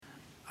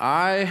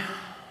I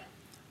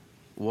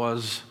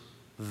was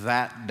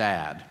that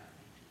dad.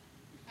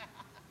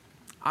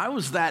 I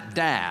was that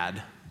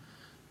dad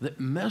that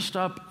messed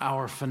up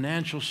our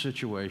financial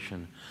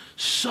situation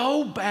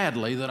so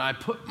badly that I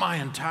put my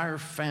entire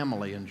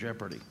family in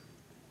jeopardy.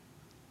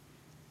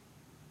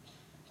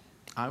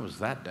 I was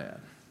that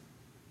dad.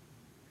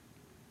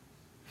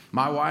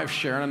 My wife,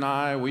 Sharon, and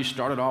I, we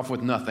started off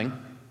with nothing.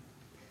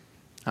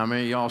 How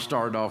many of y'all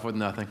started off with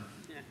nothing?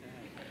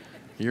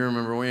 You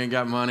remember, we ain't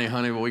got money,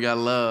 honey, but we got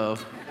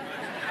love.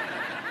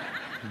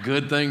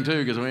 Good thing,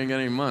 too, because we ain't got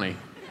any money.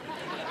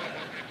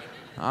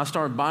 I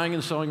started buying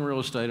and selling real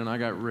estate, and I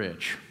got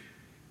rich.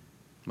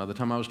 By the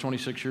time I was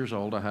 26 years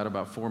old, I had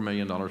about $4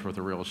 million worth of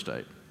real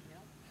estate.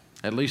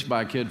 At least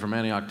by a kid from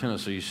Antioch,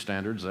 Tennessee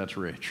standards, that's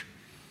rich.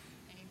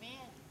 Amen.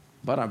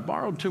 But I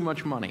borrowed too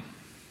much money,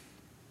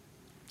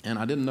 and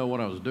I didn't know what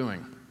I was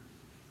doing.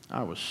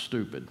 I was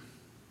stupid.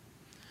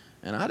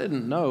 And I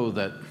didn't know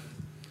that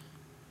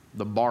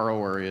the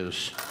borrower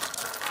is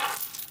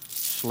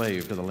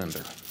slave to the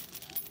lender.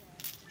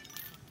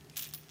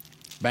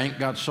 Bank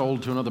got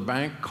sold to another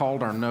bank,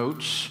 called our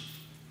notes.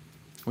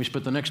 We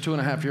spent the next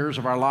 2.5 years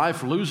of our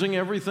life losing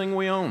everything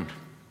we owned.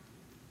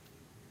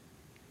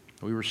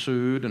 We were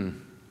sued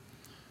and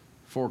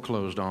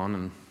foreclosed on,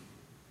 and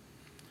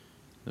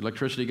the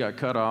electricity got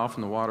cut off,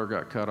 and the water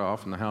got cut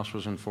off, and the house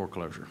was in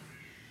foreclosure.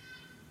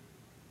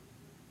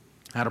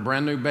 Had a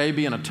brand new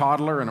baby and a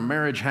toddler and a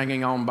marriage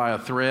hanging on by a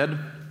thread.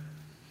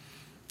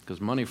 Because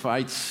money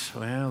fights,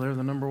 well, they're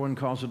the number one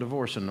cause of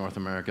divorce in North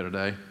America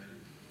today.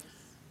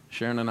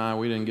 Sharon and I,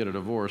 we didn't get a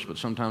divorce, but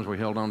sometimes we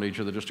held on to each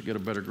other just to get a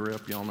better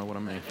grip. Y'all know what I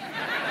mean.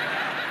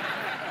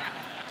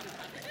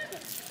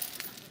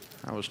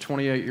 I was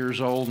 28 years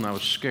old, and I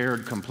was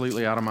scared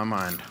completely out of my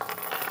mind.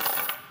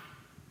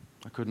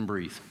 I couldn't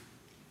breathe.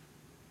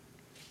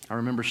 I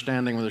remember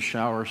standing with a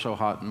shower so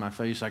hot in my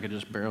face, I could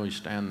just barely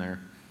stand there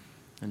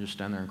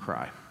and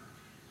cry.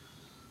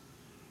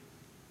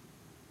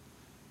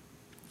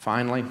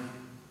 Finally,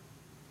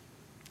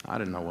 I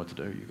didn't know what to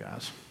do, you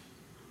guys.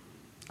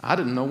 I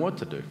didn't know what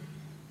to do.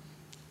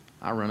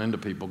 I run into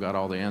people, got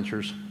all the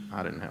answers.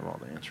 I didn't have all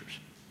the answers.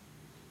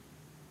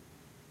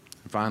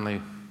 And finally,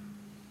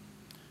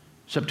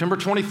 September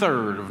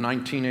 23rd of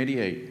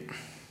 1988,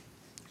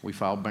 we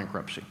filed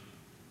bankruptcy.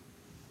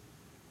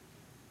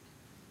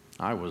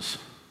 I was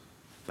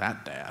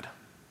that dad.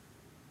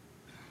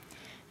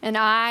 And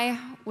I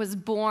was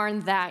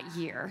born that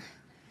year.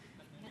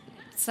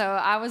 So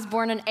I was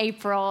born in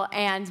April,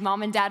 and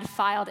Mom and Dad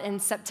filed in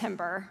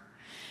September.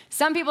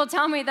 Some people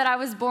tell me that I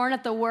was born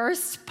at the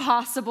worst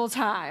possible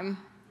time,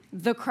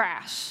 the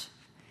crash.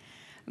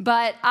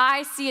 But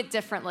I see it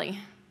differently,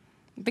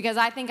 because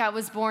I think I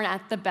was born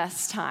at the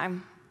best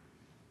time,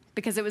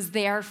 because it was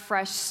their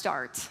fresh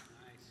start.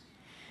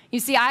 You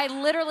see, I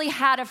literally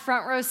had a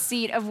front row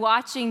seat of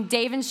watching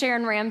Dave and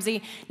Sharon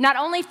Ramsey not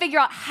only figure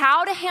out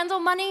how to handle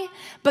money,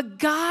 but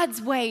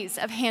God's ways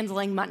of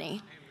handling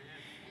money.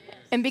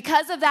 And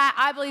because of that,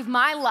 I believe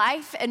my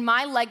life and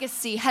my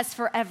legacy has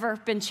forever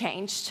been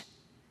changed.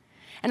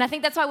 And I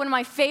think that's why one of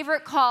my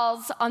favorite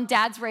calls on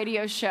Dad's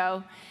radio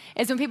show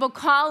is when people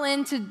call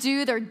in to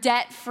do their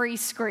debt-free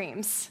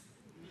screams.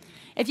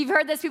 If you've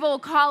heard this, people will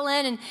call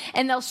in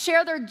and they'll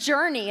share their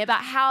journey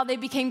about how they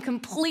became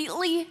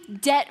completely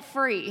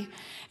debt-free.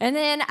 And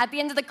then at the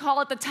end of the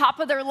call, at the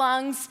top of their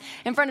lungs,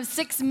 in front of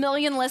 6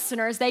 million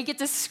listeners, they get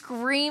to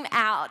scream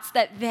out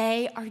that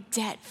they are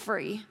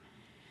debt-free.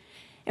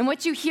 And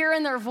what you hear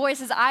in their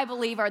voices, I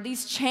believe, are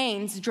these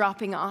chains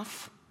dropping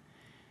off.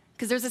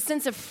 Because there's a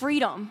sense of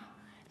freedom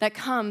that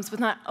comes with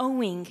not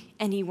owing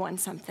anyone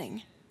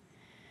something.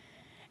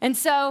 And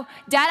so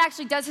Dad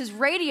actually does his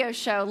radio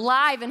show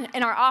live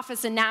in our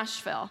office in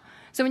Nashville.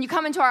 So when you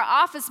come into our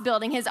office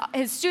building,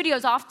 his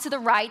studio's off to the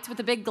right with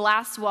a big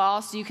glass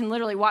wall, so you can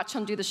literally watch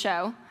him do the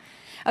show.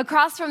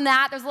 Across from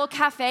that, there's a little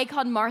cafe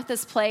called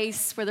Martha's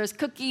Place, where there's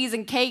cookies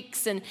and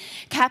cakes and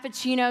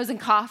cappuccinos and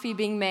coffee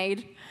being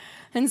made.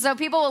 And so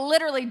people will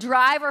literally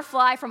drive or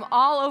fly from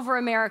all over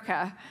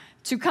America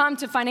to come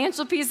to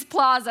Financial Peace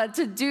Plaza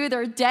to do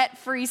their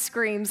debt-free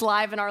screams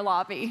live in our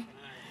lobby.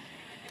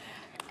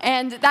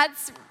 And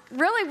that's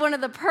really one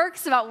of the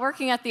perks about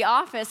working at the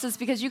office, is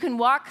because you can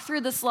walk through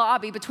this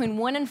lobby between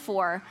 1 and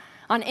 4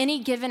 on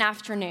any given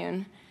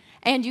afternoon,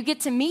 and you get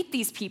to meet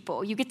these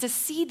people. You get to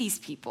see these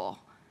people.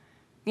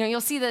 You know, you'll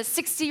see the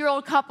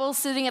 60-year-old couple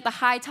sitting at the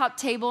high-top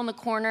table in the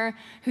corner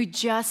who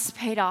just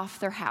paid off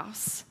their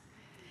house.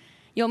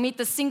 You'll meet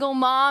the single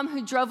mom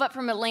who drove up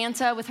from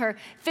Atlanta with her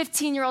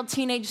 15-year-old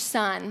teenage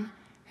son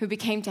who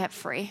became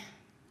debt-free.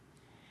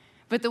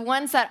 But the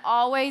ones that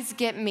always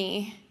get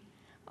me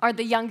are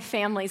the young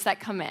families that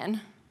come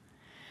in.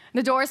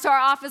 The doors to our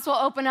office will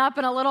open up,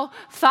 and a little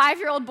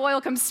 5-year-old boy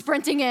will come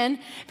sprinting in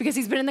because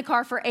he's been in the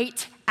car for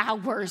 8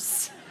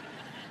 hours.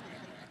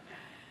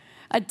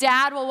 A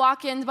dad will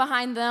walk in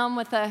behind him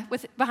with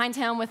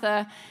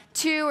a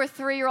 2 or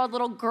 3-year-old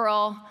little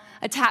girl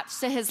attached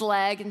to his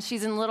leg, and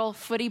she's in little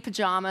footy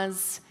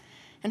pajamas,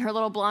 and her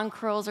little blonde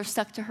curls are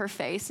stuck to her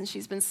face, and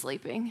she's been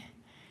sleeping.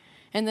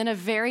 And then a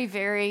very,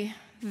 very,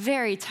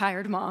 very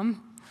tired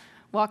mom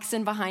walks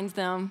in behind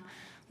them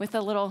with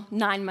a little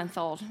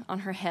 9-month-old on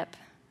her hip.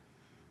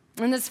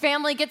 And this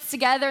family gets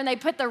together and they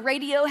put the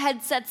radio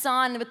headsets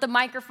on with the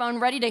microphone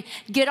ready to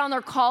get on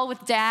their call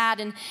with dad.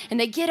 And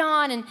they get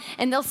on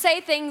and they'll say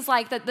things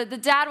like that. The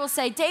dad will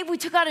say, Dave, we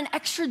took out an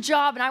extra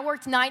job and I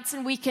worked nights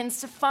and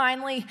weekends to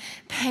finally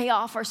pay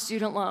off our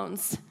student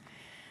loans.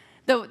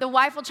 The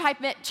wife will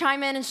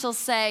chime in and she'll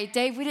say,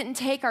 Dave, we didn't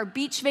take our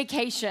beach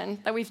vacation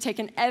that we've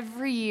taken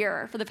every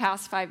year for the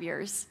past 5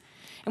 years.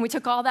 And we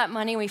took all that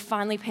money and we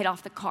finally paid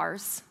off the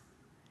cars.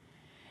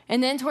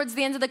 And then towards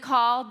the end of the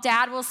call,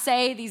 dad will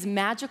say these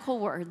magical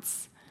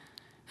words.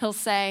 He'll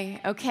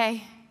say,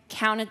 okay,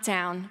 count it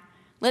down.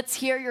 Let's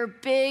hear your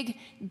big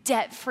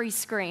debt-free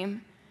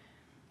scream.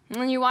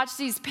 And you watch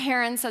these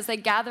parents as they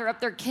gather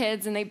up their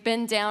kids and they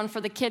bend down for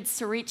the kids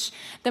to reach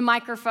the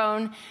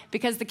microphone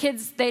because the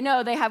kids, they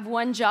know they have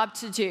one job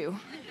to do.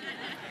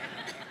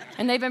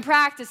 And they've been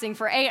practicing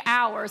for 8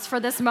 hours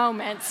for this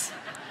moment.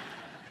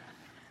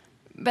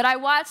 But I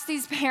watch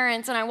these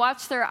parents and I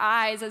watch their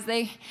eyes as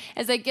they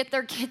get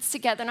their kids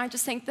together, and I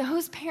just think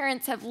those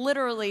parents have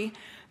literally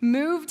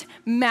moved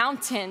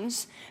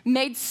mountains,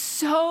 made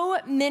so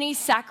many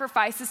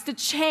sacrifices to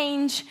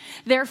change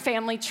their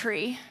family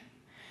tree.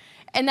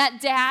 And that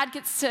dad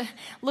gets to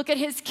look at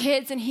his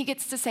kids and he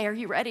gets to say, are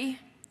you ready?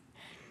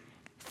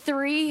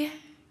 3,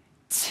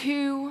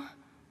 2,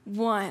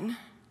 1.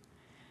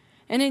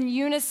 And in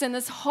unison,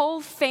 this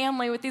whole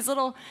family with these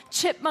little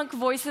chipmunk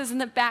voices in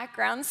the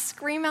background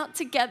scream out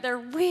together,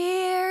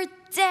 we're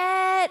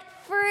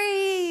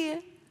debt-free.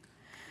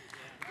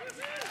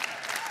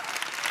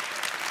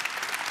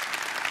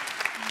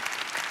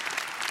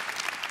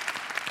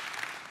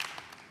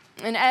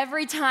 And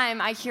every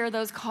time I hear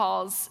those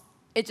calls,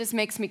 it just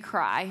makes me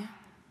cry.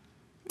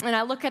 And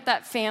I look at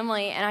that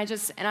family and I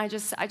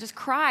just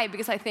cry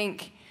because I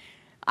think,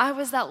 I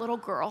was that little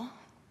girl.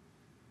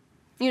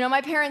 You know,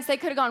 my parents, they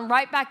could have gone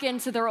right back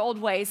into their old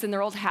ways and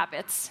their old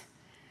habits.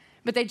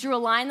 But they drew a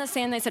line in the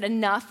sand. They said,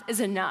 enough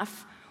is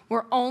enough.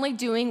 We're only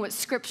doing what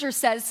Scripture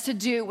says to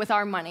do with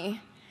our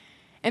money.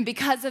 And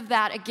because of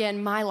that,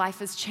 again, my life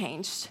has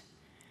changed.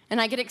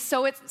 And I get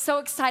so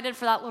excited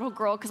for that little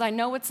girl because I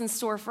know what's in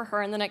store for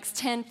her in the next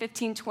 10,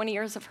 15, 20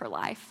 years of her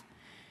life.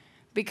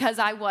 Because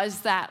I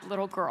was that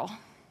little girl.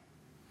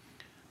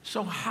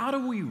 So how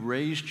do we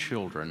raise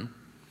children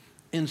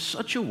in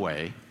such a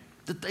way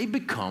that they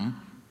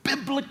become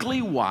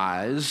biblically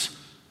wise,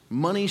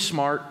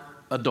 money-smart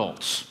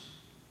adults?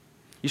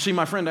 You see,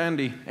 my friend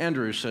Andy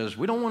Andrews says,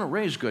 we don't want to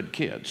raise good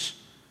kids.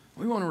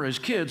 We want to raise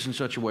kids in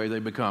such a way they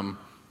become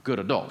good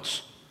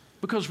adults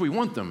because we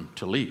want them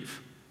to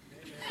leave.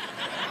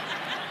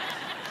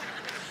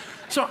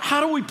 So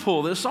how do we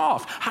pull this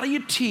off? How do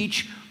you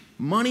teach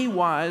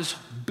money-wise,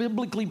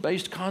 biblically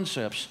based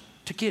concepts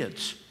to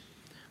kids?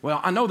 Well,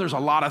 I know there's a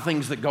lot of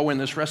things that go in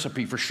this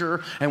recipe for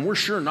sure, and we're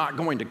sure not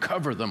going to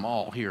cover them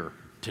all here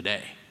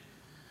today.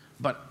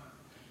 But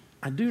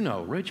I do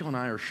know, Rachel and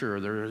I are sure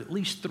there are at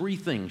least 3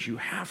 things you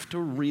have to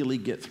really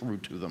get through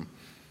to them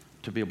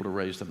to be able to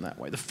raise them that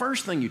way. The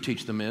first thing you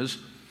teach them is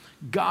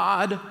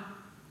God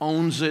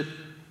owns it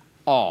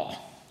all.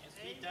 Yes,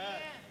 He does.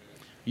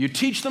 You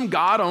teach them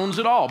God owns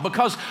it all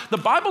because the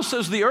Bible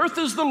says the earth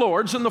is the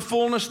Lord's and the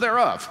fullness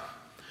thereof.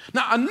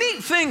 Now, a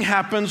neat thing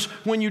happens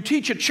when you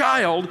teach a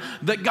child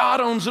that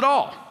God owns it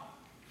all.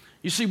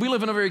 You see, we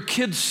live in a very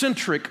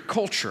kid-centric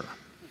culture.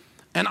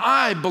 And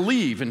I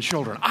believe in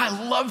children.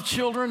 I love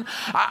children,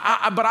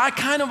 but I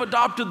kind of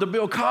adopted the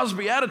Bill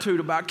Cosby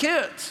attitude about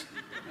kids.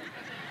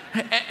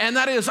 And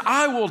that is,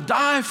 I will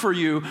die for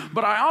you,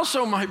 but I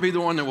also might be the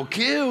one that will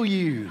kill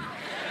you.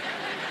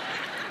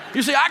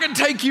 You see, I can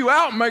take you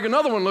out and make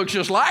another one look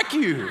just like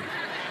you.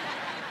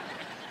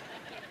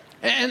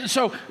 And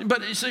so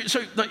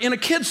in a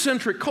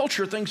kid-centric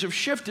culture, things have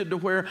shifted to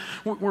where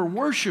we're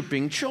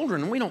worshiping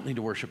children. We don't need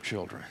to worship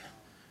children.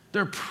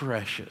 They're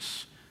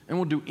precious. And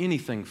we'll do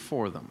anything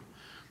for them.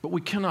 But we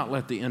cannot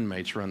let the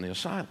inmates run the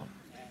asylum.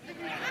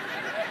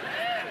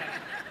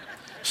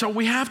 So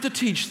we have to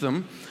teach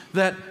them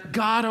that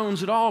God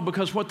owns it all,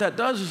 because what that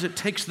does is it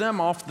takes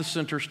them off the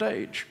center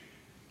stage.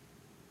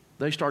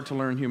 They start to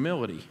learn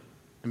humility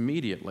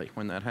immediately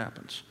when that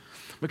happens.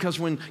 Because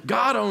when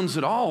God owns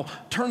it all,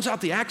 turns out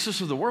the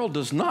axis of the world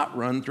does not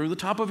run through the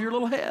top of your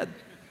little head.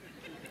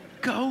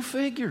 Go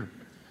figure.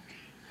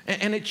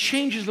 And it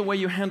changes the way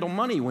you handle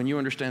money when you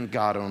understand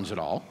God owns it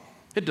all.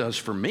 It does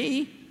for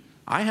me.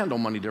 I handle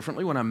money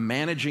differently when I'm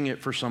managing it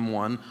for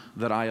someone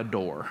that I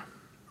adore,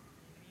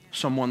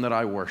 someone that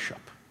I worship.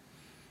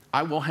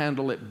 I will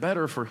handle it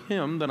better for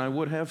him than I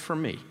would have for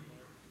me.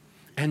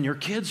 And your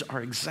kids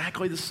are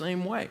exactly the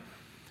same way.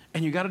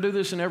 And you got to do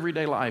this in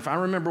everyday life. I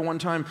remember one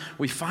time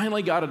we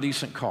finally got a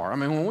decent car. I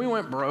mean, when we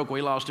went broke,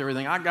 we lost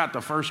everything. I got the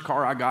first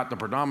car I got, the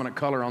predominant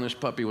color on this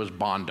puppy was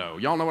Bondo.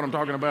 Y'all know what I'm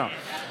talking about?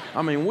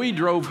 I mean, we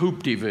drove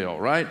Hooptyville,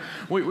 right?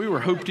 We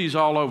were Hoopties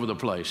all over the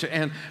place.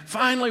 And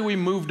finally we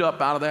moved up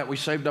out of that. We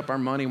saved up our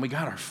money and we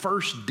got our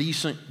first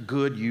decent,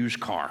 good used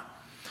car.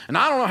 And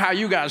I don't know how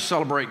you guys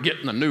celebrate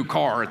getting a new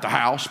car at the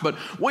house, but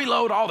we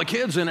load all the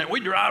kids in it. We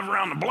drive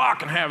around the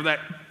block and have that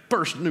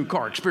first new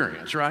car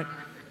experience, right?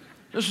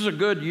 This is a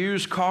good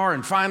used car,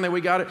 and finally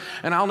we got it.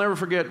 And I'll never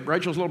forget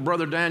Rachel's little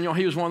brother, Daniel.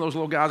 He was one of those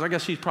little guys. I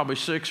guess he's probably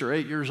 6 or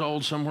 8 years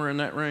old, somewhere in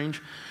that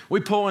range. We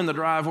pull in the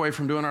driveway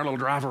from doing our little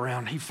drive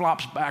around. He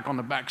flops back on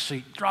the back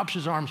seat, drops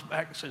his arms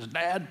back, and says,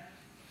 "Dad,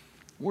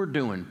 we're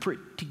doing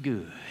pretty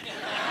good."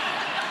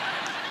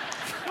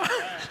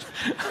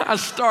 I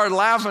started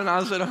laughing.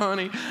 I said,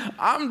 "Honey,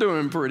 I'm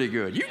doing pretty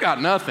good. You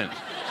got nothing."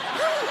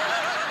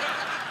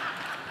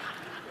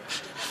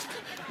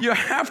 You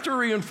have to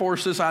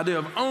reinforce this idea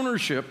of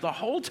ownership the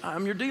whole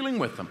time you're dealing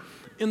with them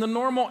in the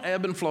normal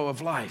ebb and flow of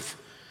life.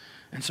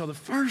 And so the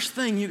first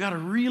thing you got to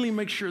really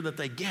make sure that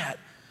they get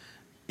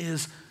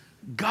is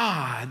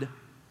God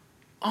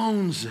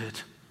owns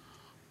it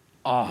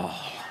all.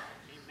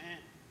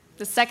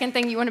 The second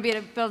thing you want to be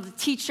able to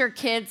teach your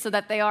kids so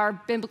that they are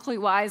biblically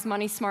wise,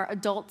 money-smart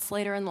adults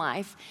later in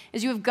life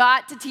is you have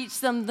got to teach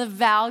them the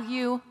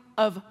value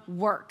of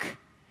work.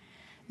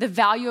 The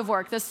value of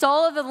work. The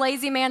soul of the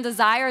lazy man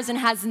desires and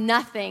has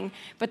nothing,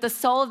 but the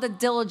soul of the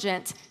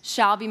diligent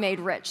shall be made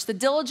rich. The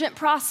diligent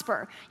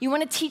prosper. You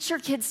want to teach your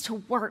kids to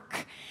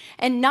work.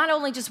 And not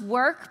only just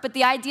work, but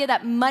the idea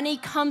that money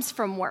comes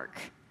from work.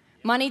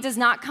 Money does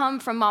not come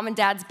from mom and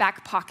dad's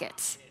back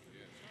pocket.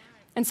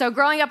 And so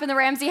growing up in the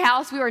Ramsey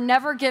house, we were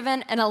never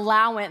given an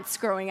allowance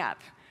growing up.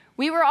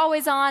 We were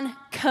always on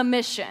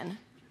commission.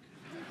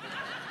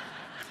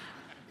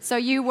 So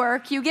you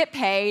work, you get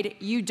paid.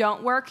 You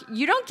don't work,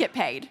 you don't get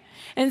paid.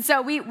 And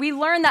so we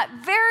learned that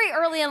very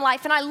early in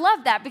life, and I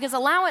love that because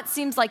allowance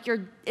seems like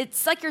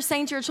it's like you're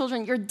saying to your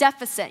children, you're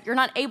deficient, you're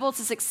not able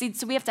to succeed,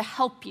 so we have to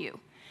help you.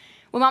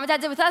 What mom and dad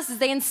did with us is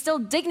they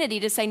instilled dignity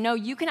to say, no,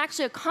 you can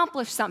actually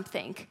accomplish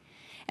something.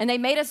 And they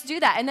made us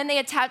do that, and then they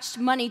attached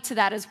money to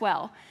that as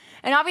well.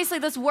 And obviously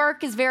this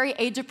work is very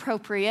age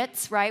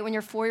appropriate, right? When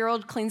your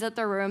 4-year-old cleans up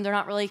their room, they're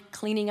not really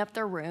cleaning up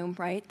their room,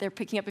 right? They're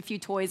picking up a few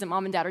toys and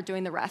mom and dad are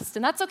doing the rest.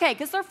 And that's okay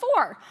because they're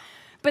 4.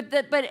 But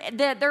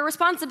their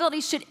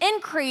responsibilities should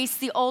increase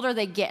the older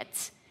they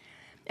get.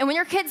 And when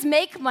your kids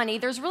make money,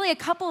 there's really a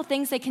couple of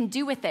things they can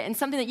do with it and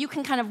something that you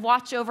can kind of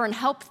watch over and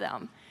help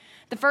them.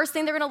 The first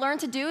thing they're going to learn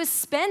to do is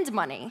spend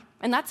money.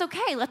 And that's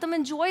okay. Let them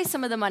enjoy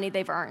some of the money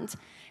they've earned.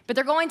 But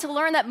they're going to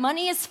learn that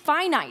money is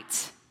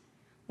finite.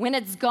 When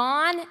it's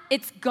gone,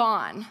 it's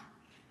gone.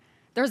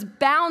 There's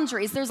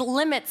boundaries, there's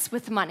limits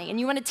with money, and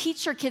you want to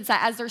teach your kids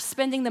that as they're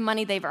spending the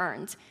money they've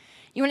earned.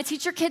 You want to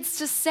teach your kids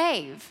to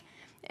save.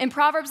 In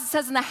Proverbs, it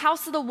says, in the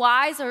house of the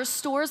wise are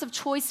stores of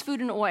choice food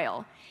and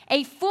oil.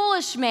 A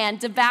foolish man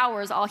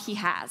devours all he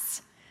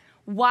has.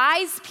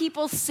 Wise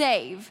people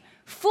save.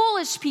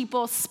 Foolish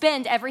people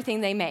spend everything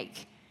they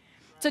make.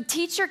 So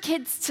teach your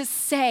kids to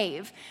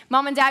save.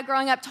 Mom and dad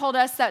growing up told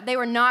us that they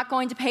were not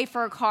going to pay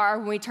for a car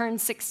when we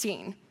turned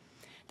 16.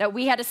 That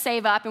we had to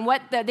save up, and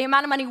what the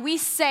amount of money we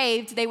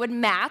saved, they would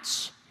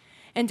match.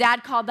 And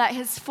Dad called that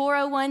his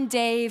 401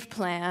 Dave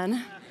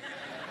plan.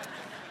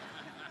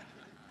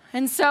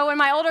 And so when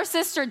my older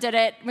sister did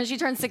it, when she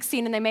turned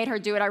 16 and they made her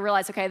do it, I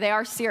realized, okay, they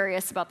are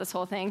serious about this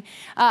whole thing.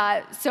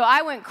 So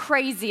I went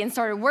crazy and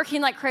started working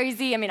like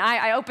crazy. I mean,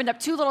 I opened up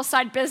 2 little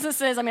side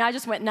businesses. I mean, I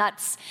just went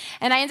nuts.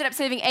 And I ended up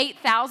saving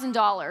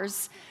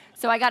 $8,000.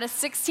 So I got a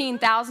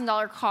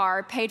 $16,000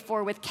 car paid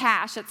for with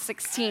cash at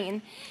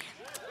 16.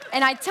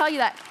 And I tell you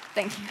that,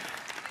 thank you.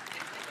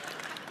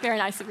 Very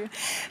nice of you.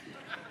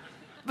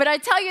 But I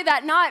tell you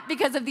that not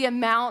because of the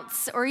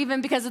amounts or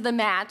even because of the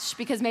match,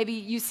 because maybe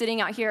you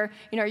sitting out here,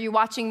 you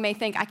watching may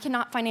think, I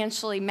cannot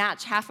financially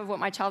match half of what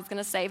my child's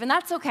gonna save, and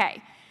that's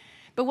okay.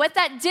 But what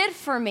that did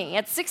for me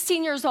at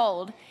 16 years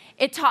old,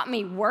 it taught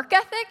me work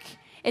ethic,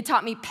 it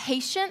taught me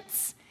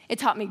patience, it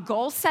taught me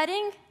goal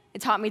setting,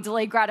 it taught me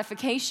delayed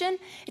gratification,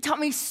 it taught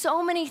me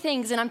so many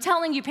things. And I'm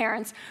telling you,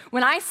 parents,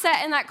 when I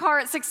sat in that car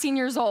at 16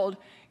 years old,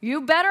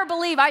 you better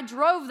believe I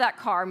drove that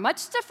car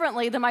much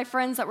differently than my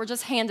friends that were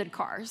just handed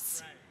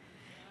cars.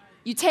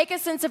 You take a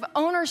sense of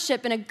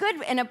ownership in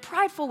a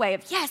prideful way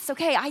of, yes,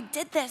 okay, I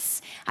did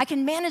this. I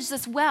can manage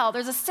this well.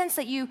 There's a sense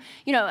that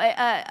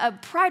a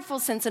prideful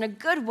sense in a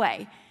good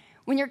way.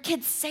 When your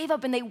kids save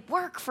up and they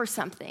work for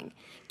something,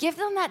 give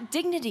them that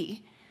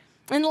dignity.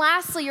 And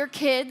lastly, your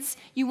kids,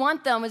 you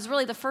want them, is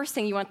really the first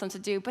thing you want them to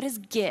do, but is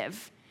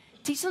give.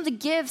 Teach them to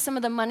give some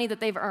of the money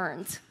that they've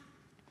earned.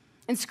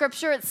 In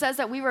Scripture, it says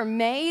that we were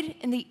made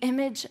in the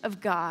image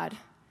of God.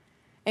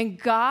 And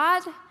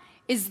God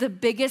is the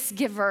biggest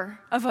giver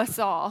of us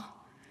all.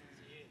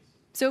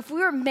 So if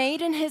we were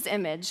made in his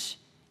image,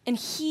 and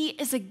he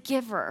is a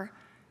giver,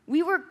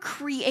 we were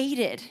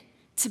created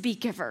to be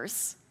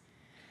givers.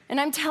 And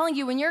I'm telling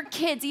you, when your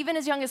kids, even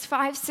as young as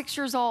 5, 6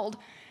 years old,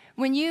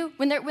 when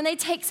they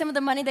take some of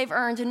the money they've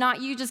earned, and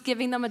not you just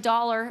giving them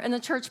 $1 in the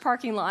church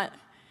parking lot,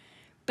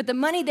 but the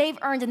money they've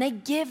earned and they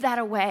give that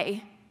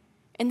away,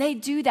 and they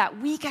do that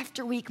week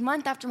after week,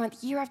 month after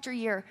month, year after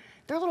year,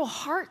 their little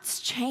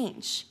hearts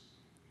change.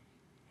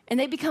 And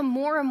they become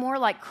more and more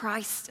like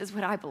Christ, is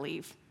what I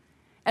believe,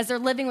 as they're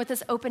living with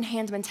this open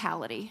hand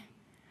mentality.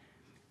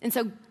 And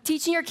so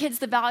teaching your kids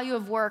the value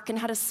of work and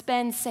how to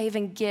spend, save,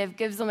 and give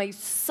gives them a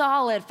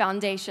solid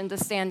foundation to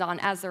stand on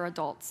as they're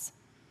adults.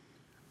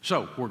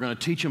 So we're going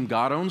to teach them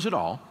God owns it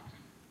all.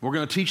 We're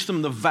going to teach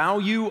them the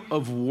value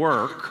of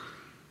work.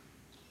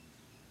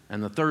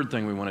 And the third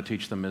thing we want to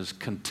teach them is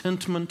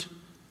contentment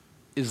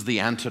is the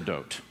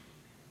antidote.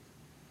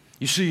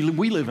 You see,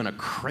 we live in a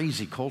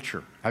crazy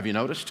culture. Have you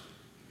noticed?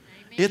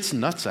 Amen. It's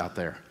nuts out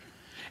there.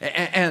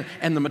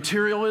 And the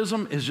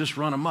materialism is just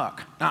run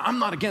amok. Now, I'm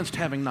not against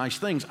having nice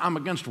things. I'm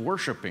against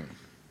worshiping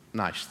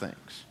nice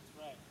things.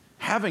 Right.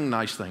 Having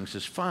nice things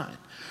is fine.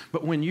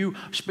 But when you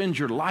spend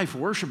your life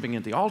worshiping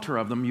at the altar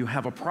of them, you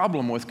have a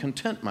problem with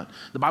contentment.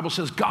 The Bible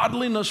says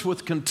godliness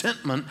with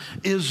contentment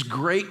is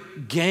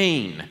great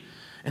gain.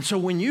 And so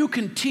when you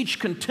can teach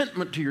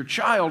contentment to your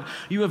child,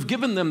 you have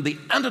given them the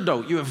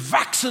antidote. You have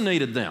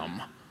vaccinated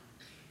them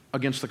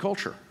against the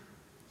culture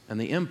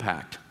and the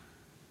impact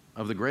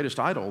of the greatest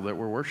idol that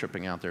we're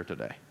worshiping out there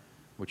today,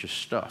 which is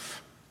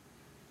stuff.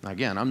 Now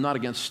again, I'm not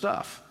against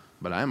stuff,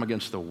 but I am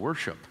against the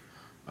worship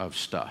of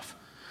stuff.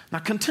 Now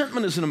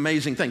contentment is an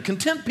amazing thing.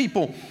 Content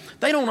people,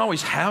 they don't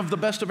always have the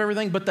best of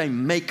everything, but they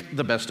make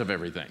the best of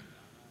everything.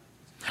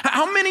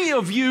 How many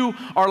of you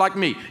are like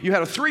me? You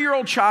had a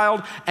 3-year-old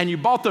child and you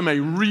bought them a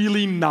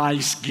really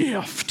nice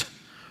gift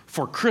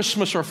for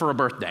Christmas or for a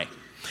birthday.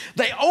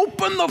 They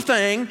open the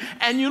thing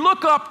and you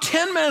look up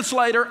 10 minutes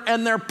later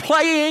and they're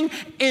playing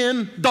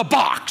in the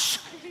box.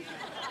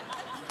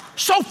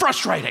 So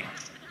frustrating.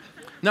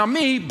 Now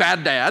me,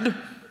 bad dad,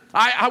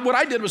 what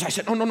I did was I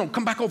said, no,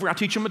 come back over. I'll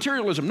teach you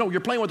materialism. No,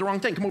 you're playing with the wrong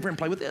thing. Come over and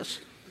play with this.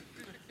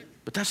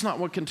 But that's not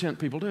what content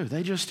people do.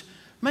 They just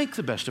make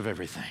the best of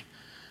everything.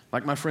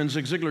 Like my friend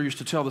Zig Ziglar used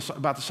to tell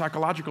about the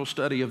psychological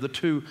study of the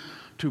two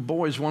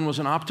boys. One was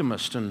an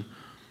optimist and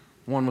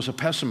one was a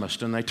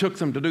pessimist. And they took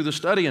them to do the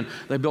study and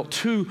they built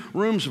 2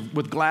 rooms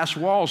with glass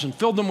walls and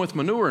filled them with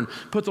manure and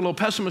put the little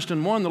pessimist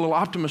in one, the little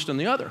optimist in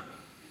the other.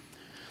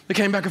 They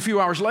came back a few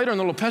hours later and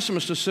the little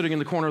pessimist is sitting in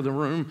the corner of the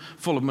room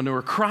full of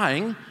manure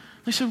crying.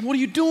 They said, "What are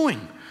you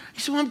doing?" He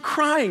said, "Well, I'm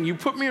crying. You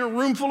put me in a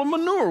room full of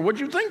manure. What'd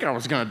you think I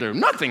was going to do?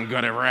 Nothing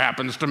good ever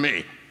happens to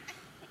me."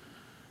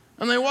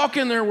 And they walk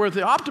in there with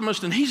the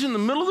optimist, and he's in the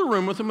middle of the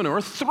room with the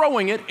manure,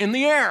 throwing it in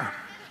the air.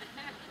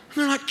 And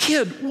they're like,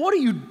 "Kid, what are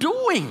you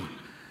doing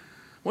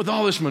with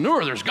all this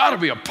manure? There's got to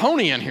be a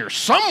pony in here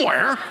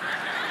somewhere."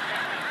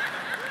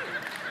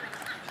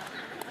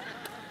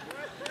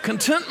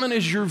 Contentment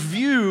is your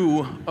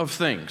view of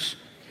things.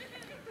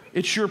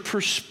 It's your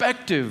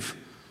perspective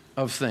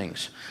of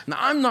things. Now,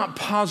 I'm not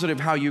positive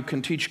how you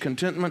can teach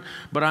contentment,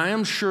 but I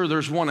am sure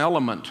there's one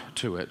element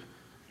to it.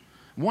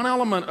 One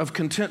element of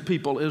content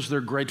people is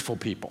they're grateful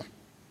people.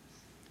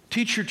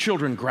 Teach your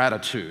children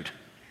gratitude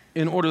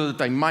in order that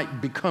they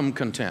might become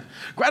content.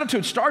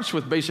 Gratitude starts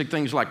with basic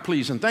things like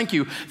please and thank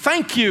you.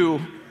 Thank you,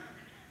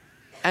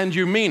 and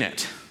you mean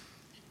it.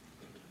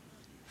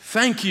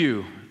 Thank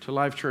you to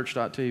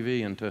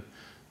LifeChurch.tv and to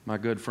my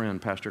good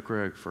friend, Pastor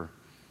Craig, for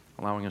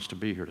allowing us to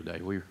be here today.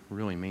 We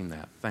really mean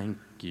that. Thank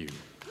you.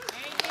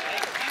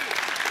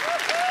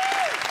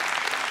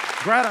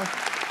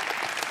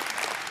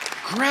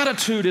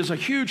 Gratitude is a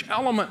huge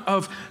element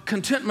of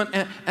contentment.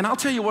 And I'll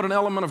tell you what an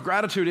element of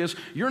gratitude is.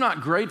 You're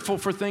not grateful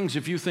for things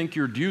if you think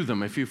you're due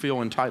them, if you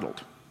feel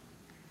entitled.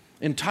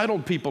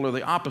 Entitled people are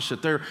the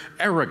opposite. They're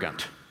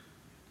arrogant.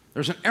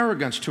 There's an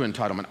arrogance to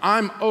entitlement.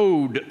 I'm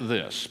owed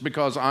this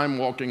because I'm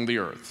walking the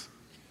earth.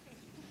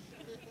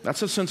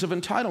 That's a sense of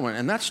entitlement,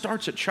 and that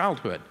starts at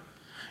childhood.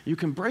 You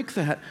can break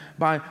that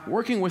by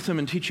working with them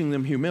and teaching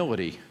them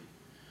humility.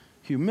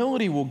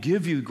 Humility will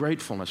give you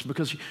gratefulness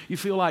because you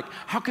feel like,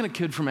 how can a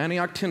kid from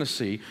Antioch,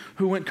 Tennessee,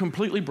 who went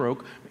completely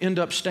broke, end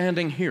up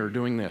standing here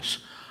doing this?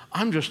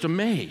 I'm just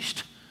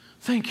amazed.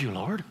 Thank you,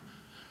 Lord.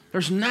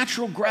 There's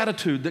natural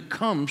gratitude that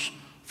comes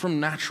from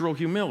natural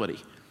humility,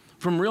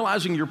 from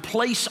realizing your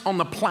place on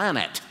the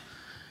planet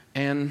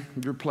and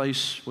your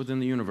place within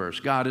the universe.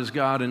 God is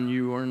God and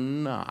you are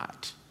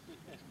not.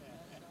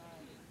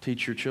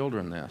 Teach your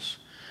children this.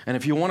 And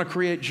if you want to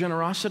create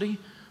generosity,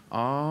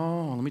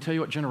 let me tell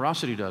you what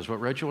generosity does, what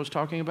Rachel was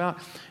talking about.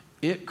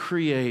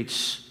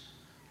 It's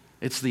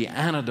the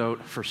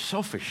antidote for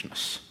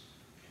selfishness.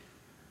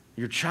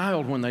 Your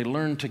child, when they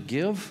learn to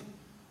give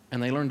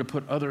and they learn to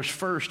put others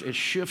first, it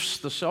shifts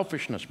the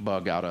selfishness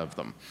bug out of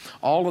them.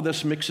 All of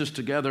this mixes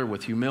together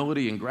with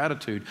humility and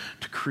gratitude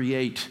to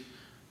create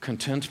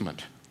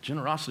contentment.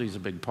 Generosity is a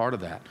big part of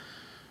that.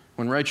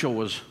 When Rachel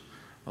was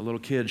a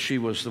little kid, she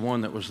was the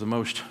one that was the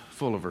most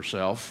full of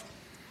herself.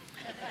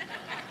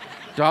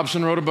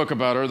 Dobson wrote a book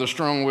about her, The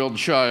Strong-Willed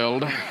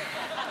Child.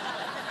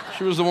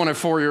 She was the one at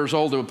 4 years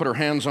old that would put her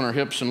hands on her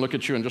hips and look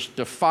at you and just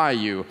defy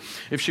you.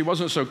 If she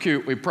wasn't so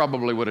cute, we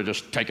probably would have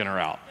just taken her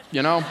out,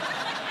 you know?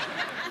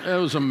 It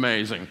was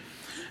amazing.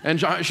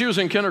 And she was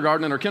in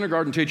kindergarten, and her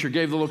kindergarten teacher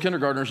gave the little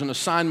kindergartners an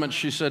assignment.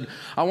 She said,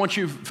 I want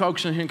you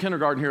folks in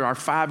kindergarten here, our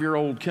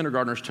 5-year-old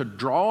kindergartners, to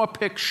draw a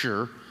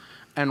picture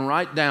and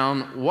write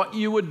down what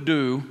you would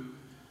do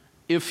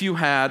if you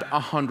had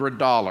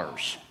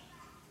 $100.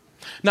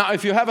 Now,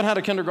 if you haven't had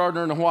a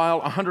kindergartner in a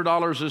while,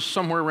 $100 is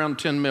somewhere around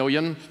 10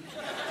 million.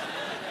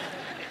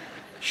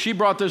 She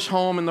brought this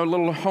home, and the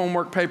little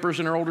homework papers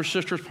and her older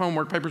sister's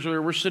homework papers were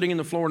there. We're sitting in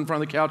the floor in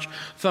front of the couch,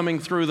 thumbing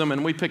through them,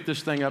 and we picked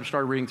this thing up,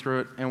 started reading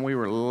through it, and we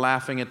were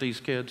laughing at these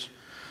kids.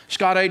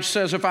 Scott H.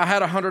 says, if I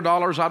had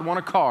 $100, I'd want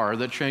a car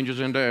that changes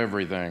into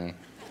everything.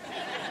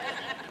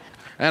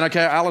 And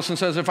okay, Allison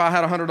says, if I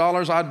had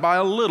 $100, I'd buy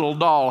a little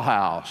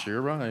dollhouse.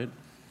 You're right.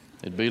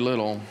 It'd be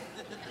little.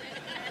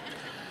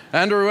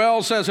 Andrew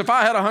L. says, if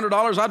I had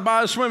 $100, I'd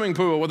buy a swimming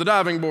pool with a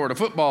diving board, a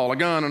football, a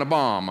gun, and a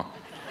bomb.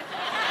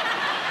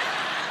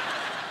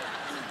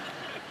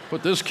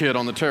 Put this kid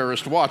on the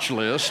terrorist watch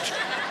list.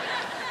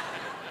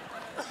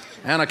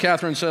 Anna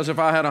Catherine says, if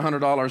I had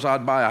 $100,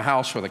 I'd buy a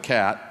house for the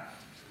cat.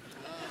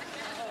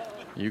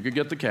 You could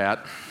get the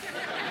cat.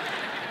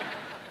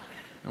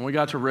 And we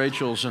got to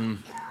Rachel's,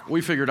 and we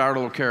figured our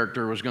little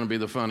character was going to be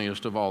the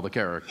funniest of all the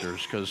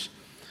characters, because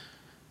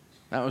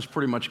that was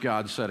pretty much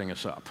God setting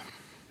us up.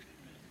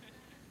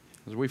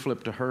 As we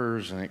flipped to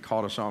hers, and it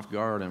caught us off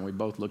guard, and we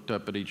both looked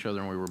up at each other,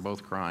 and we were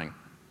both crying.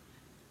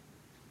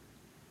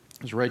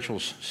 As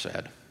Rachel's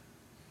said,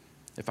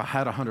 if I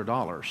had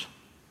 $100,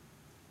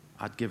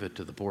 I'd give it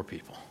to the poor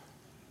people.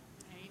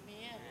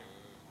 Amen.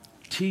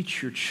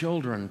 Teach your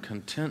children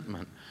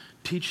contentment.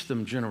 Teach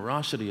them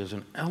generosity as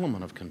an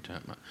element of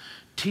contentment.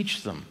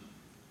 Teach them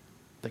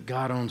that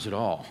God owns it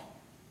all.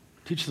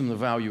 Teach them the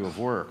value of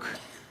work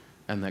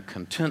and that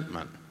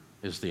contentment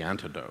is the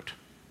antidote.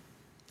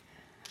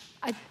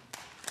 I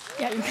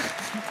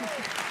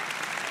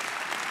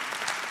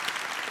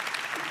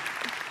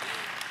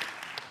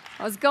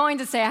was going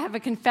to say I have a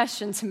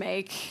confession to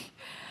make,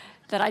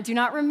 that I do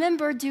not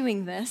remember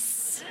doing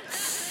this.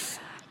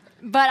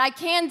 But I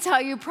can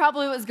tell you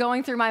probably what was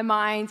going through my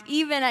mind,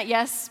 even at,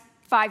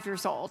 5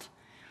 years old.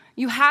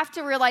 You have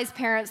to realize,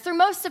 parents, through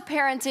most of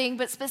parenting,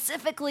 but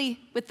specifically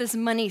with this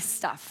money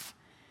stuff,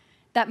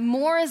 that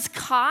more is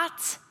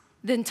caught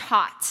than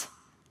taught.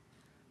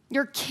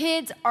 Your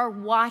kids are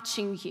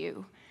watching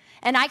you.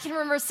 And I can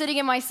remember sitting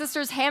in my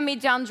sister's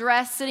hand-me-down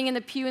dress, sitting in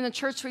the pew in the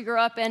church we grew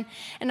up in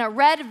a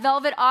red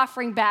velvet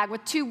offering bag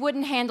with 2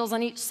 wooden handles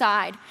on each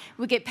side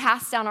would get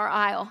passed down our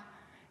aisle,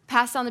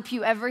 passed down the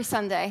pew every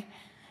Sunday.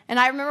 And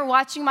I remember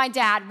watching my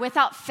dad,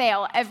 without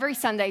fail, every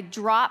Sunday,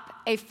 drop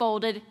a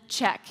folded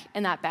check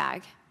in that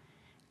bag.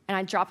 And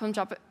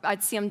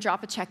I'd see him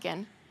drop a check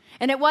in.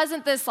 And it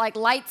wasn't this like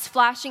lights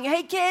flashing,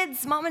 hey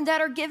kids, mom and dad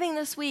are giving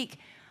this week.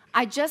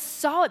 I just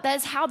saw it. That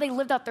is how they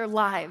lived out their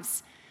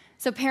lives.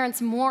 So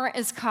parents, more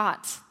is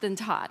caught than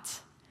taught.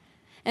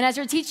 And as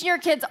you're teaching your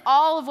kids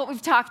all of what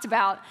we've talked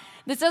about,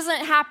 this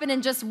doesn't happen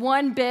in just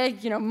one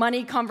big,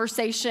 money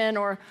conversation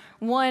or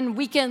one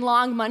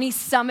weekend-long money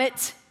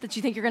summit that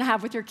you think you're going to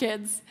have with your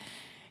kids.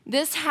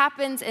 This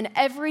happens in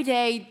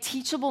everyday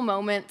teachable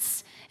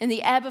moments in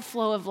the ebb and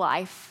flow of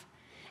life.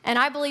 And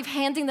I believe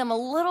handing them a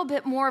little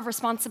bit more of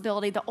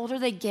responsibility the older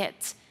they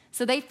get,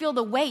 so they feel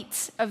the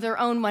weight of their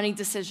own money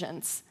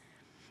decisions.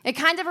 It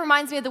kind of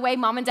reminds me of the way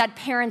mom and dad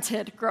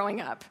parented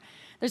growing up.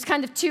 There's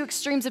kind of 2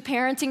 extremes of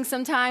parenting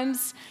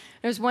sometimes.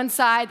 There's one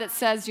side that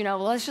says, well,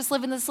 let's just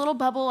live in this little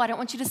bubble. I don't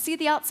want you to see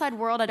the outside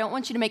world. I don't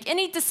want you to make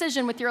any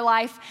decision with your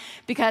life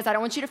because I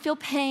don't want you to feel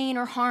pain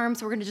or harm,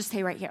 so we're going to just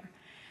stay right here.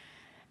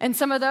 And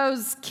some of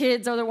those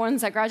kids are the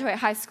ones that graduate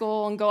high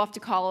school and go off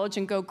to college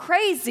and go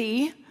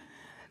crazy.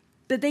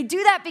 But they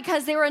do that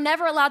because they were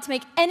never allowed to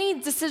make any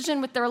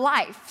decision with their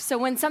life. So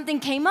when something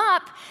came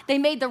up, they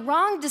made the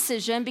wrong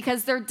decision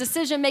because their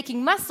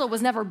decision-making muscle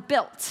was never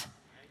built.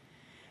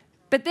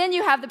 But then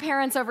you have the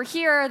parents over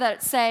here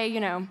that say,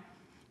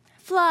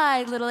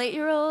 fly, little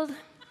 8-year-old,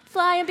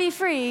 fly and be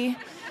free.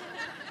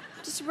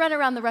 Just run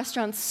around the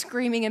restaurant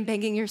screaming and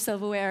banging your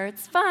silverware.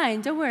 It's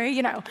fine, don't worry,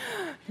 You're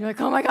like,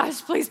 oh my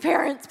gosh, please,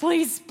 parents,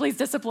 please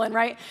discipline,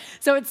 right?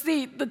 So it's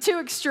the 2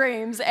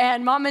 extremes,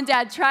 and mom and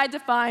dad tried to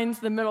find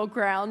the middle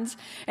ground.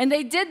 And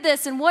they did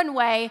this in one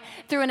way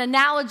through an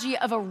analogy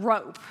of a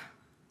rope.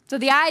 So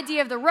the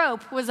idea of the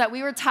rope was that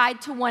we were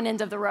tied to one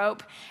end of the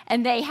rope,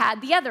 and they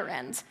had the other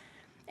end.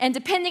 And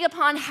depending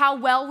upon how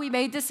well we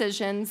made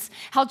decisions,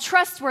 how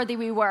trustworthy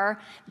we were,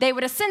 they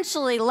would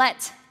essentially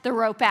let the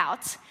rope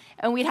out,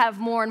 and we'd have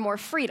more and more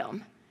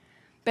freedom.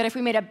 But if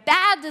we made a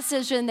bad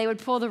decision, they would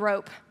pull the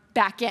rope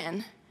back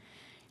in.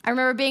 I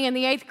remember being in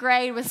the 8th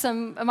grade with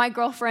some of my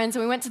girlfriends,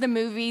 and we went to the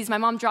movies. My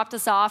mom dropped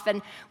us off,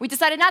 and we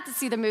decided not to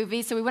see the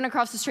movie, so we went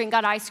across the street and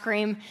got ice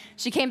cream.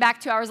 She came back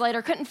 2 hours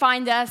later, couldn't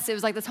find us. It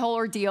was like this whole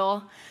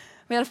ordeal.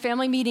 We had a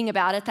family meeting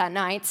about it that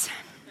night.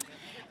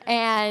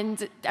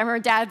 And I remember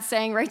Dad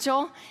saying,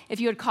 Rachel,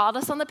 if you had called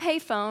us on the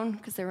payphone,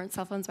 because there weren't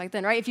cell phones back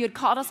then, right? If you had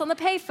called us on the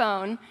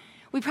payphone,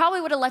 we probably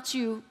would have let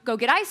you go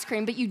get ice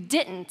cream, but you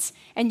didn't.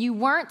 And you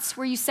weren't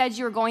where you said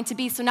you were going to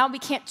be, so now we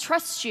can't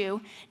trust you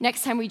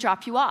next time we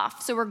drop you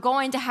off. So we're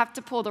going to have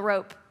to pull the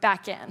rope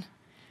back in.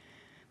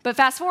 But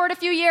fast forward a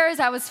few years,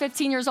 I was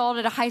 15 years old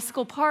at a high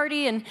school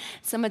party, and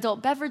some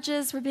adult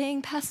beverages were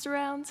being passed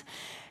around.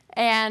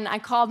 And I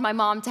called my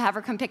mom to have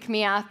her come pick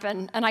me up,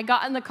 and I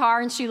got in the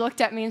car, and she looked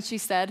at me, and she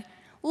said,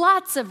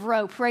 Lots of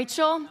rope,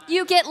 Rachel.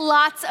 You get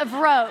lots of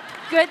rope.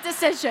 Good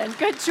decision.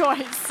 Good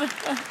choice.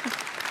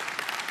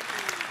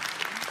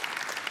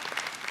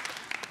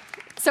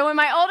 So when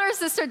my older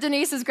sister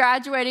Denise is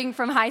graduating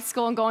from high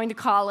school and going to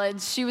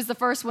college, she was the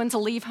first one to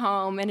leave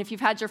home. And if you've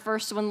had your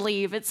first one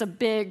leave, it's a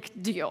big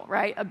deal,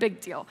 right? A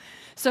big deal.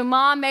 So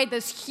Mom made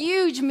this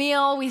huge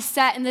meal. We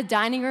sat in the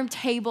dining room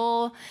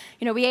table.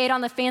 We ate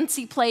on the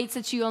fancy plates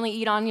that you only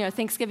eat on,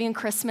 Thanksgiving and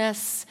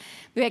Christmas.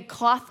 We had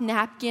cloth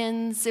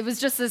napkins. It was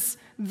just this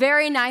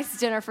very nice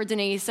dinner for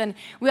Denise. And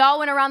we all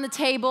went around the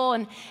table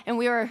and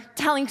we were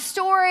telling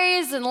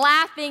stories and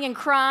laughing and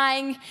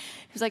crying.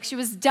 It was like she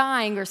was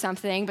dying or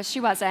something, but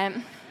she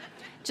wasn't.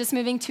 Just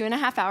moving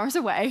 2.5 hours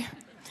away.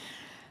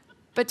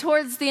 But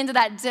towards the end of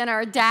that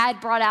dinner,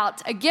 Dad brought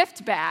out a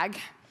gift bag,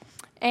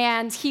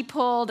 and he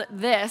pulled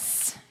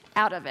this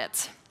out of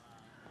it,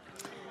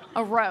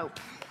 a rope.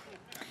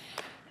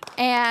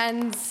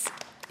 And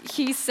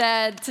he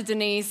said to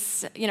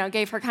Denise,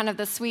 gave her kind of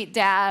the sweet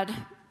dad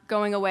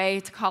going away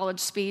to college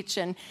speech,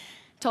 and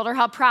told her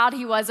how proud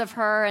he was of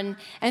her and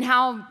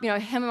how,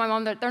 him and my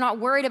mom, they're not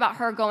worried about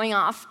her going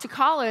off to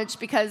college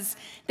because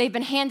they've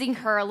been handing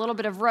her a little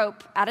bit of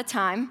rope at a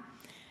time.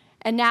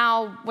 And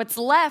now what's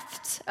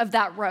left of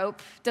that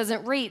rope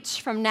doesn't reach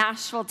from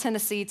Nashville,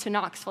 Tennessee to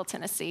Knoxville,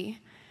 Tennessee.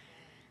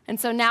 And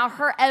so now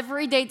her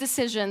everyday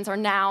decisions are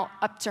now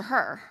up to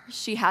her.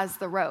 She has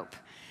the rope.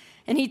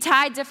 And he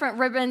tied different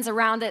ribbons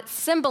around it,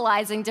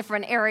 symbolizing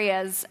different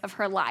areas of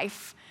her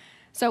life.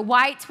 So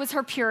white was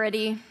her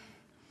purity.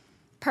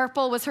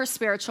 Purple was her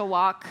spiritual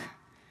walk.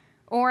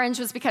 Orange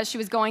was because she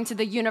was going to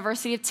the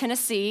University of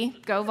Tennessee.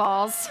 Go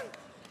Vols.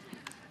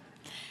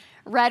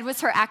 Red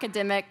was her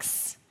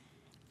academics.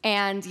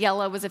 And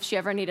yellow was if she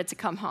ever needed to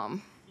come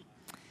home.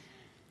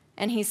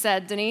 And he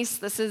said, Denise,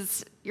 this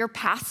is your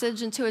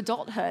passage into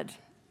adulthood.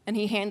 And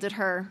he handed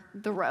her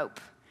the rope.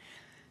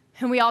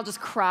 And we all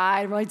just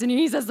cried. We're like,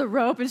 Denise has the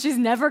rope and she's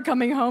never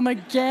coming home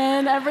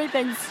again.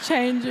 Everything's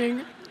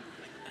changing.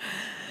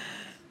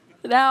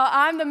 Now,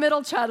 I'm the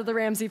middle child of the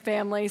Ramsey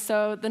family,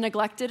 so the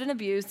neglected and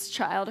abused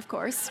child, of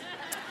course.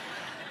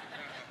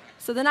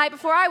 So the night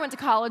before I went to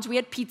college, we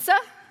had pizza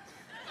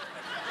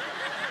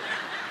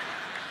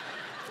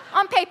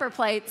on paper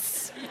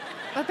plates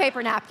with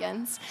paper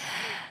napkins.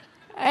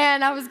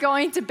 And I was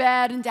going to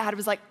bed, and Dad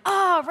was like,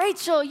 oh,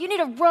 Rachel, you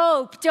need a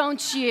rope,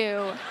 don't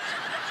you?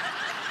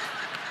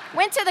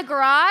 Went to the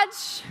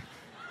garage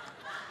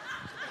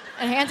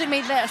and handed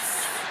me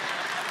this.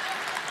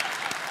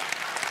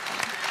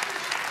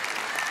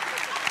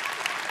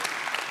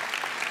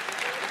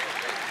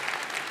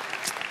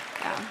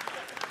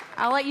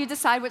 I'll let you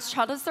decide which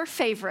child is their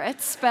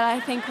favorites, but I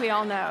think we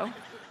all know.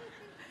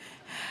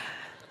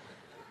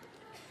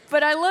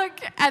 But I look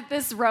at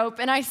this rope,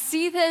 and I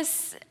see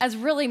this as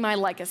really my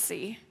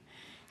legacy.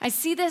 I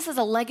see this as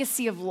a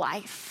legacy of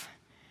life.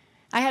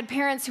 I had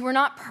parents who were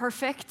not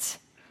perfect,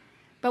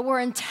 but were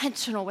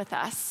intentional with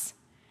us.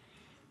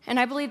 And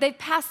I believe they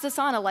passed us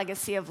on a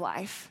legacy of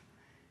life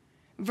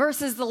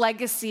versus the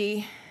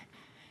legacy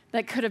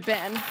that could have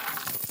been.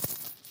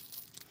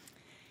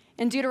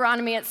 In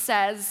Deuteronomy, it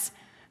says,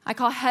 I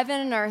call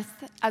heaven and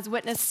earth as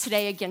witness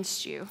today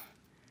against you,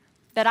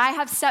 that I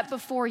have set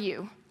before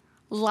you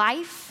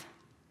life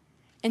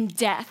and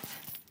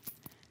death,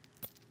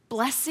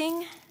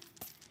 blessing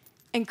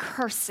and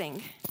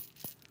cursing.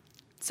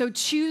 So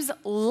choose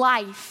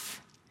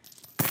life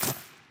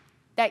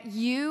that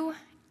you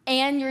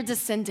and your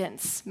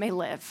descendants may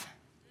live.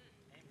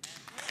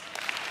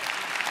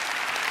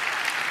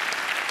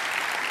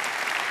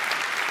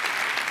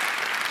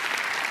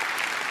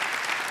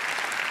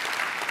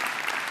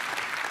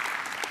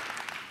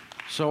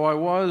 So I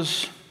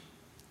was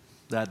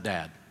that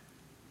dad.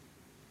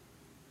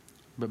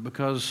 But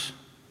because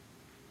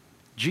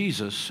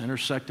Jesus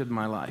intersected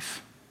my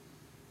life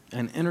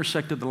and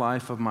intersected the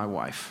life of my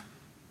wife,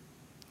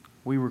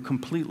 we were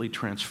completely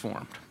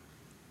transformed.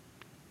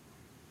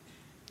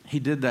 He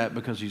did that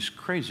because he's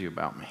crazy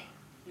about me.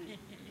 Yes,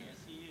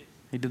 he is.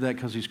 He did that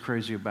because he's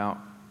crazy about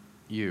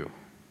you.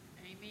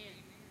 Amen.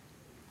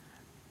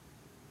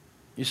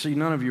 You see,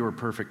 none of you are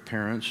perfect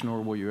parents,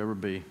 nor will you ever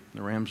be.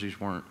 The Ramseys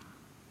weren't.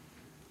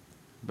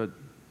 But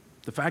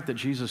the fact that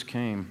Jesus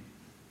came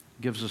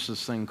gives us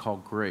this thing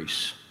called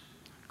grace.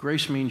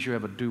 Grace means you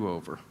have a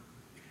do-over.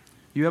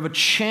 You have a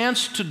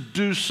chance to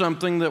do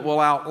something that will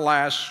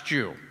outlast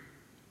you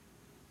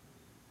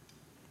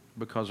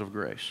because of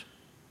grace.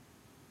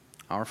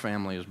 Our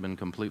family has been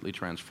completely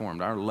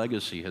transformed. Our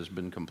legacy has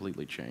been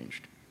completely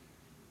changed.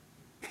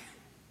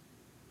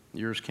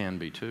 Yours can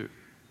be too.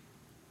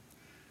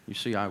 You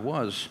see, I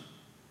was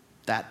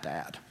that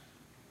dad.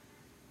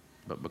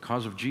 But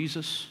because of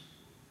Jesus,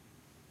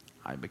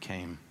 I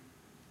became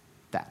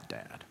that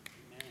dad.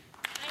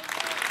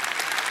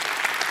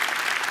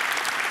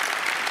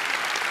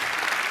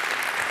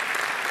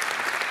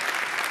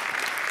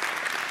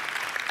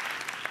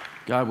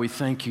 God, we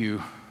thank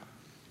you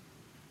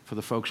for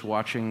the folks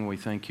watching. We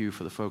thank you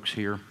for the folks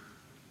here.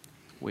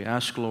 We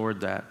ask,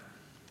 Lord, that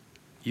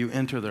you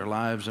enter their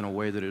lives in a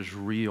way that is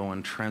real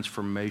and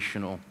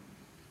transformational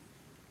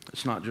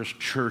It's not just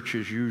church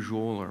as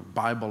usual or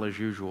Bible as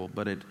usual,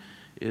 but it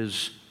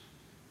is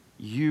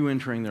you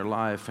entering their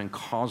life and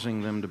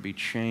causing them to be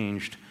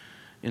changed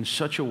in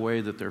such a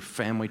way that their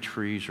family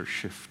trees are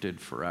shifted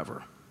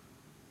forever.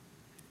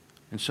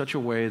 In such a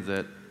way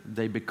that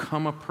they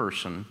become a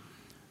person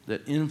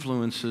that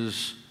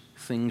influences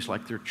things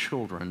like their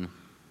children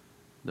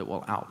that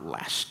will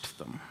outlast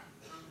them.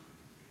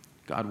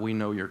 God, we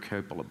know you're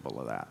capable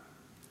of that.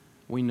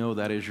 We know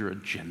that is your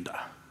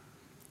agenda.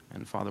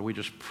 And Father, we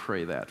just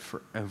pray that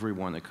for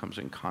everyone that comes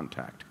in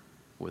contact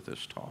with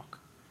this talk.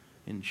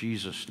 In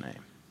Jesus'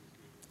 name,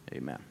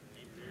 amen.